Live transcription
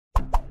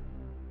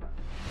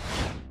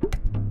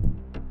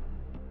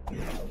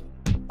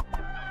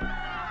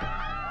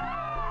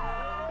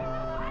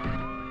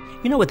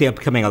You know what the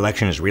upcoming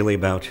election is really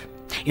about?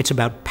 It's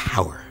about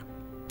power.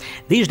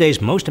 These days,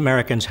 most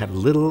Americans have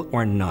little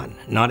or none,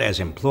 not as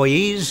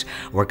employees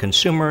or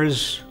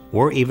consumers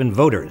or even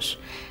voters.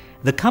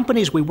 The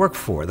companies we work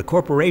for, the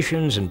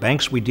corporations and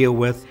banks we deal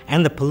with,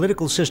 and the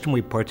political system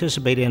we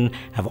participate in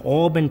have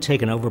all been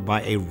taken over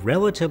by a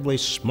relatively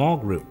small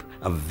group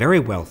of very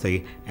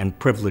wealthy and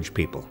privileged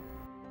people.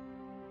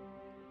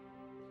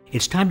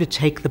 It's time to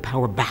take the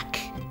power back.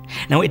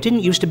 Now, it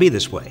didn't used to be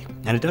this way,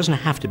 and it doesn't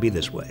have to be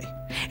this way.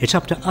 It's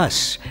up to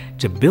us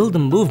to build a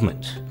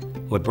movement,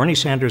 what Bernie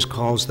Sanders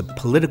calls the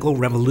political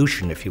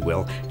revolution, if you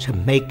will, to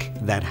make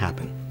that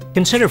happen.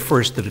 Consider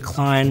first the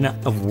decline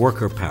of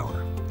worker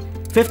power.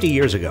 50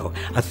 years ago,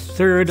 a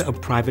third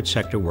of private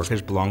sector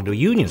workers belonged to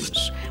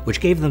unions, which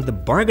gave them the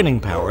bargaining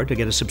power to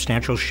get a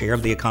substantial share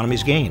of the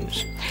economy's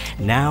gains.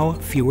 Now,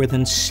 fewer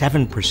than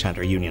 7%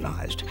 are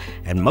unionized,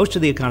 and most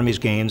of the economy's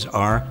gains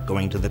are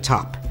going to the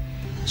top.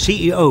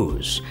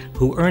 CEOs,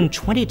 who earned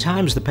 20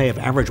 times the pay of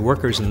average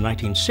workers in the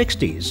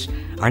 1960s,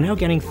 are now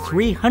getting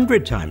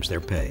 300 times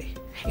their pay.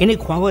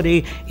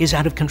 Inequality is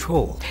out of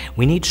control.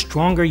 We need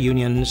stronger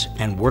unions,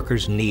 and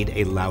workers need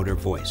a louder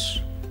voice.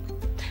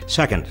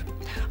 Second,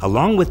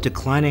 along with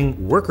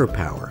declining worker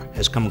power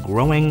has come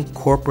growing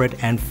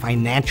corporate and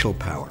financial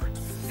power.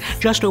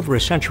 Just over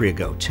a century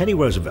ago, Teddy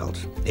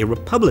Roosevelt, a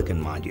Republican,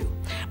 mind you,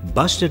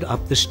 busted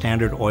up the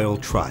Standard Oil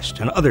Trust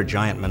and other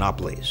giant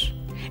monopolies.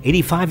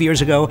 85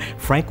 years ago,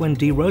 Franklin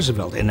D.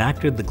 Roosevelt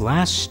enacted the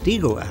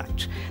Glass-Steagall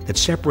Act that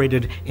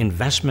separated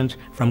investment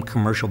from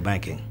commercial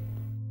banking.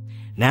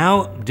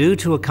 Now, due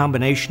to a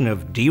combination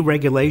of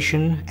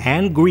deregulation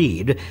and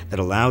greed that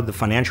allowed the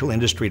financial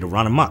industry to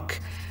run amok,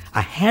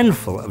 a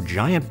handful of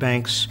giant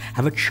banks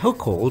have a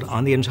chokehold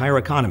on the entire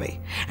economy,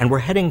 and we're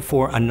heading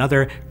for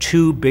another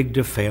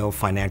too-big-to-fail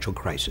financial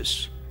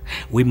crisis.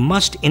 We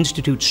must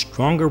institute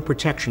stronger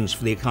protections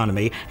for the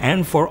economy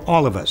and for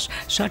all of us,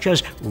 such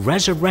as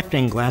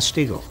resurrecting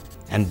Glass-Steagall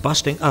and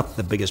busting up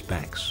the biggest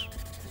banks.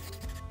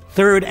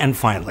 Third and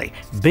finally,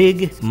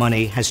 big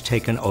money has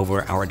taken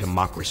over our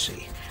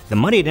democracy. The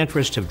moneyed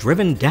interests have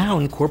driven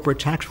down corporate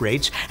tax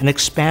rates and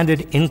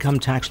expanded income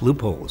tax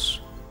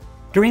loopholes.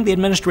 During the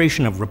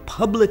administration of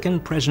Republican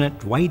President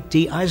Dwight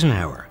D.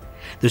 Eisenhower,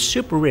 the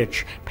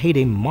super-rich paid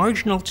a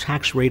marginal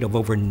tax rate of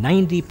over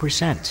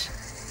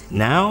 90%.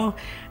 Now,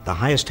 the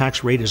highest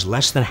tax rate is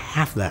less than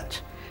half that.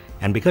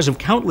 And because of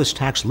countless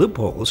tax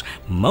loopholes,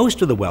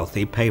 most of the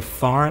wealthy pay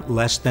far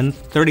less than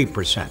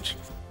 30%,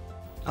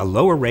 a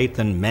lower rate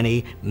than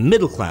many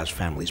middle-class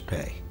families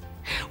pay.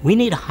 We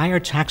need higher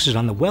taxes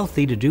on the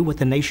wealthy to do what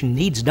the nation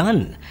needs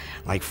done,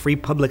 like free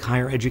public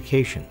higher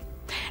education.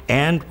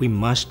 And we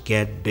must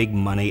get big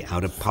money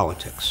out of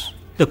politics.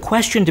 The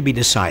question to be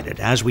decided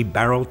as we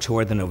barrel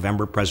toward the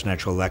November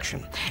presidential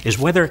election is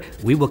whether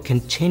we will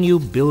continue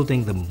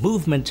building the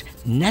movement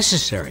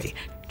necessary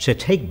to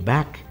take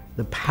back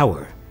the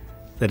power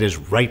that is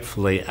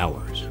rightfully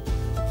ours.